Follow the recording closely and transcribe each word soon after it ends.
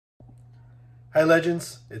Hey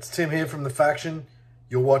legends, it's Tim here from The Faction.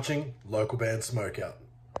 You're watching Local Band Smokeout.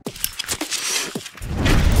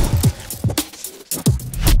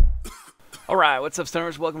 Alright, what's up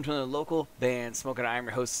stoners? Welcome to the Local Band Smokeout. I'm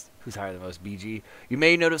your host, who's higher than most, BG. You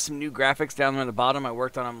may notice some new graphics down there on the bottom. I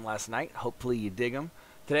worked on them last night. Hopefully you dig them.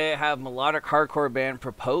 Today I have melodic hardcore band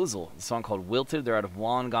Proposal. A song called Wilted. They're out of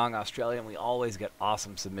Wollongong, Australia, and we always get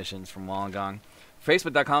awesome submissions from Wollongong.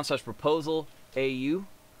 Facebook.com/proposalau.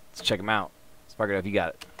 Let's check them out. Spark it up, you got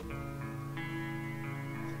it.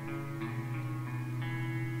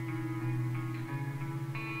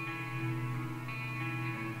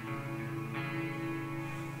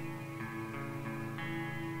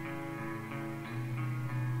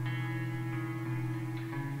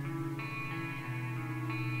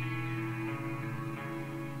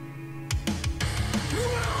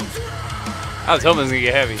 I was hoping it was going to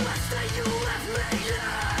get heavy.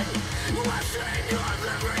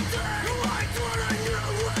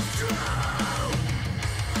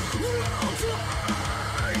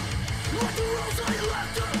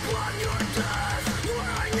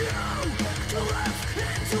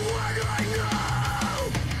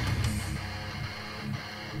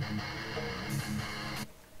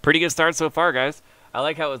 Pretty good start so far, guys. I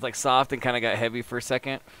like how it was like soft and kind of got heavy for a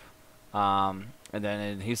second. And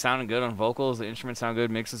then he's sounding good on vocals. The instruments sound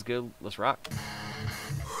good. Mix is good. Let's rock.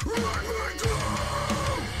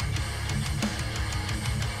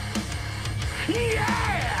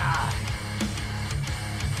 Yeah!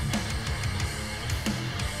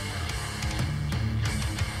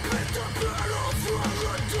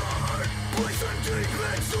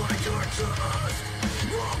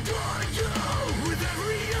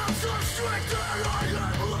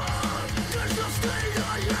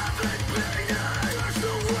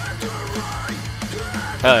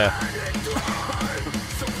 Hell yeah.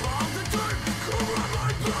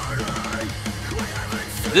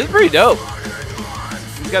 This is pretty dope.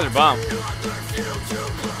 These guys are bomb.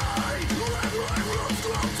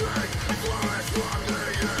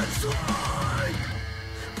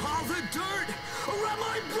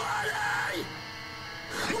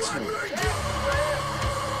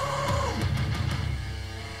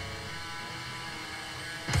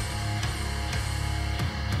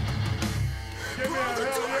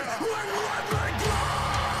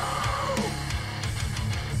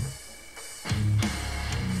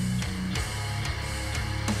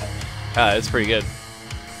 It's pretty good.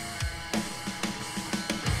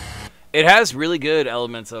 It has really good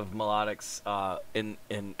elements of melodics. I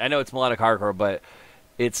know it's melodic hardcore, but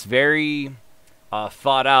it's very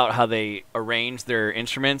thought out how they arrange their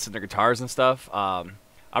instruments and their guitars and stuff. I'm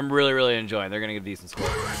really enjoying. They're gonna get a decent score.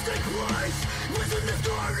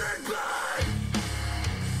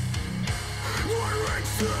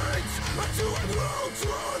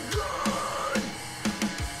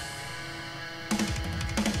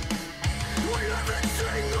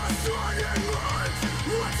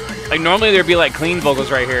 Like normally there'd be like clean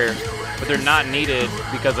vocals right here, but they're not needed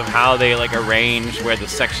because of how they like arrange where the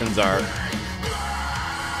sections are.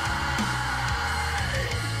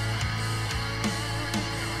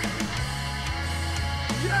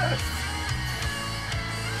 Yes!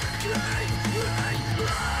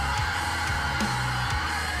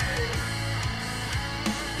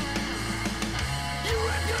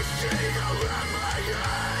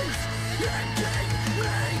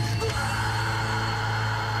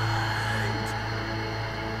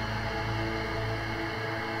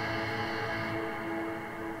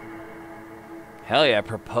 Hell yeah,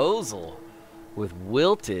 Proposal with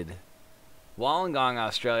Wilted. Wollongong,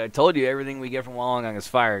 Australia. I told you everything we get from Wollongong is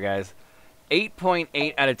fire, guys.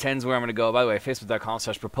 8.8 out of 10 is where I'm going to go. By the way,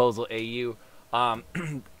 facebook.com/proposalau.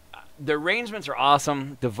 The arrangements are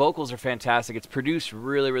awesome. The vocals are fantastic. It's produced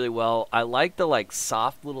really well. I like the like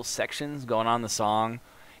soft little sections going on in the song.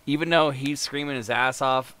 Even though he's screaming his ass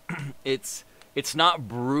off, it's not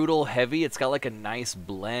brutal heavy. It's got like a nice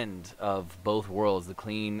blend of both worlds, the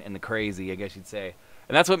clean and the crazy, I guess you'd say.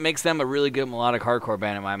 And that's what makes them a really good melodic hardcore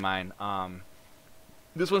band in my mind.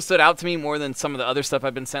 This one stood out to me more than some of the other stuff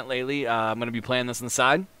I've been sent lately. I'm going to be playing this on the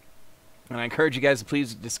side. And I encourage you guys to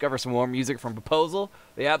please discover some more music from Proposal.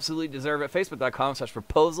 They absolutely deserve it.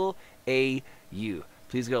 Facebook.com/proposalau.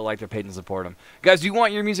 Please go like their page and support them. Guys, do you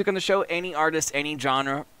want your music on the show? Any artist, any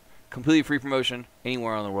genre, completely free promotion,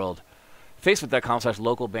 anywhere in the world.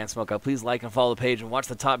 Facebook.com/localbandsmokeout. Please like and follow the page and watch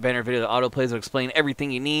the top banner video that autoplays will explain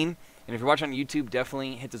everything you need. And if you're watching on YouTube,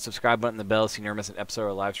 definitely hit the subscribe button and the bell so you never miss an episode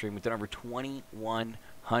or live stream. We've done over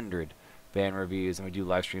 2,100 band reviews, and we do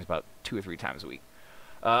live streams about 2 or 3 times a week.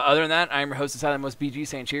 Other than that, I'm your host, the most BG,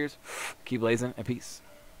 saying cheers, keep blazing, and peace.